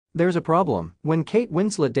There's a problem. When Kate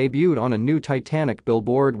Winslet debuted on a new Titanic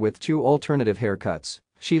billboard with 2 alternative haircuts,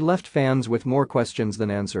 she left fans with more questions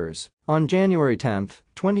than answers. On January 10,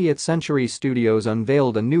 20th Century Studios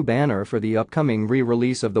unveiled a new banner for the upcoming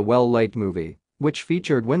re-release of the well-liked movie, which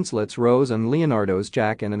featured Winslet's Rose and Leonardo's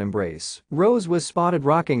Jack in an embrace. Rose was spotted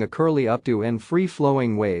rocking a curly updo and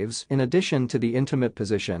free-flowing waves in addition to the intimate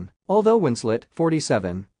position. Although Winslet,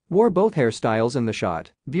 47, wore both hairstyles in the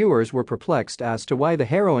shot, viewers were perplexed as to why the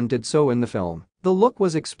heroine did so in the film. The look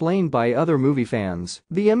was explained by other movie fans.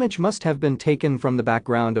 The image must have been taken from the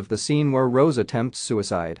background of the scene where Rose attempts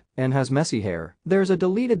suicide and has messy hair. There's a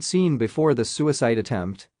deleted scene before the suicide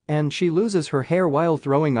attempt, and she loses her hair while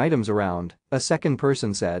throwing items around, a second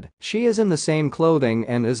person said. She is in the same clothing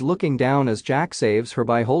and is looking down as Jack saves her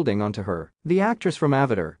by holding onto her. The actress from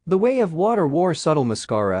Avatar: The Way of Water wore subtle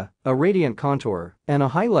mascara, a radiant contour, and a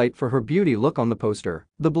highlight for her beauty look on the poster.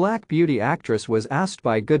 The Black Beauty actress was asked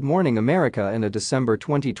by Good Morning America in a December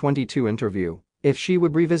 2022 interview if she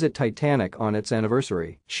would revisit Titanic on its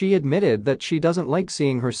anniversary. She admitted that she doesn't like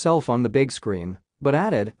seeing herself on the big screen, but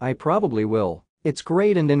added, "I probably will. It's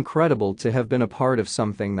great and incredible to have been a part of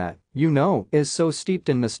something that, is so steeped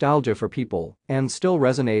in nostalgia for people and still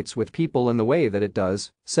resonates with people in the way that it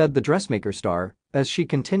does," said the dressmaker star, as she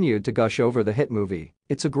continued to gush over the hit movie.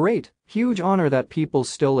 "It's a great, huge honor that people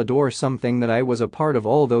still adore something that I was a part of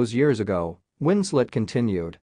all those years ago," Winslet continued.